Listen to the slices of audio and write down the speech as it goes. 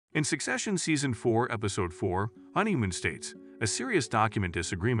In Succession Season 4, Episode 4, Honeymoon States, a serious document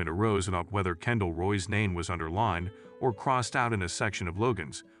disagreement arose about whether Kendall Roy's name was underlined or crossed out in a section of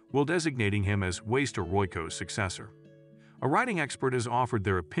Logan's, while designating him as Waystar Royco's successor. A writing expert has offered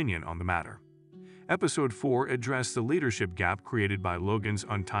their opinion on the matter. Episode 4 addressed the leadership gap created by Logan's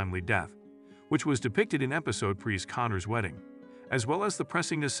untimely death, which was depicted in Episode 3's Connor's wedding, as well as the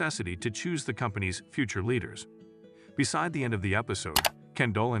pressing necessity to choose the company's future leaders. Beside the end of the episode,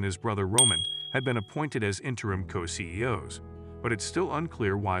 Kendall and his brother Roman had been appointed as interim co-CEOs, but it's still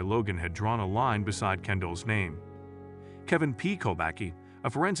unclear why Logan had drawn a line beside Kendall's name. Kevin P. Kolbacki, a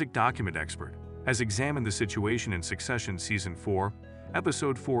forensic document expert, has examined the situation in Succession Season 4,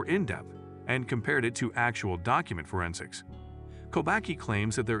 Episode 4 in depth and compared it to actual document forensics. Kolbacki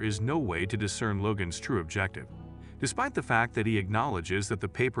claims that there is no way to discern Logan's true objective, despite the fact that he acknowledges that the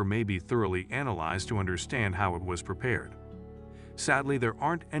paper may be thoroughly analyzed to understand how it was prepared. Sadly, there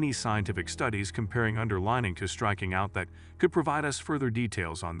aren't any scientific studies comparing underlining to striking out that could provide us further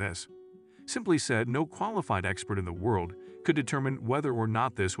details on this. Simply said, no qualified expert in the world could determine whether or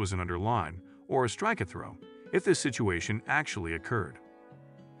not this was an underline or a strike-throw if this situation actually occurred.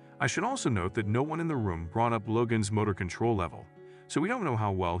 I should also note that no one in the room brought up Logan's motor control level, so we don't know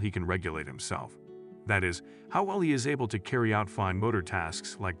how well he can regulate himself. That is, how well he is able to carry out fine motor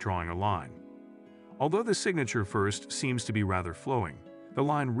tasks like drawing a line. Although the signature first seems to be rather flowing, the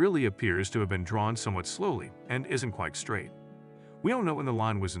line really appears to have been drawn somewhat slowly and isn't quite straight. We don't know when the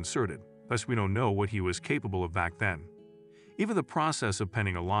line was inserted, thus we don't know what he was capable of back then. Even the process of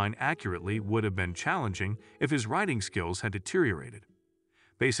penning a line accurately would have been challenging if his writing skills had deteriorated.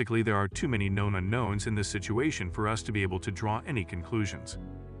 Basically, there are too many known unknowns in this situation for us to be able to draw any conclusions.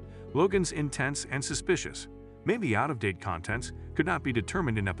 Logan's intense and suspicious, maybe out-of-date contents could not be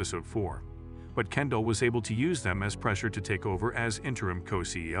determined in Episode 4. But Kendall was able to use them as pressure to take over as interim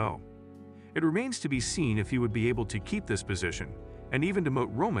co-CEO. It remains to be seen if he would be able to keep this position and even demote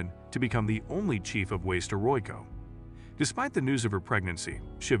Roman to become the only chief of Waystar Royco. Despite the news of her pregnancy,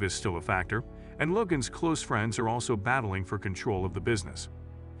 Shiv is still a factor, and Logan's close friends are also battling for control of the business.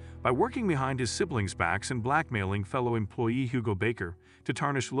 By working behind his siblings' backs and blackmailing fellow employee Hugo Baker to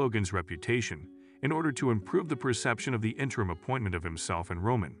tarnish Logan's reputation in order to improve the perception of the interim appointment of himself and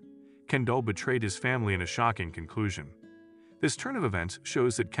Roman, Kendall betrayed his family in a shocking conclusion. This turn of events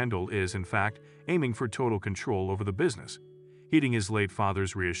shows that Kendall is, in fact, aiming for total control over the business, heeding his late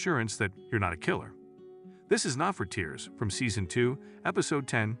father's reassurance that you're not a killer. This is not for tears from Season 2, Episode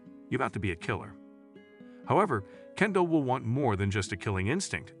 10, You've Got to Be a Killer. However, Kendall will want more than just a killing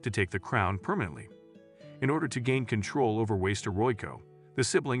instinct to take the crown permanently. In order to gain control over Waystar Royco, the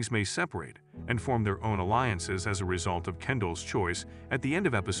siblings may separate and form their own alliances as a result of Kendall's choice at the end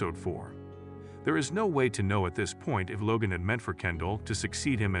of Episode 4. There is no way to know at this point if Logan had meant for Kendall to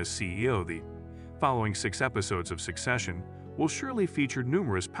succeed him as CEO. The following 6 episodes of Succession will surely feature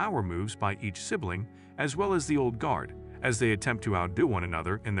numerous power moves by each sibling as well as the old guard as they attempt to outdo one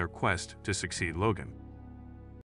another in their quest to succeed Logan.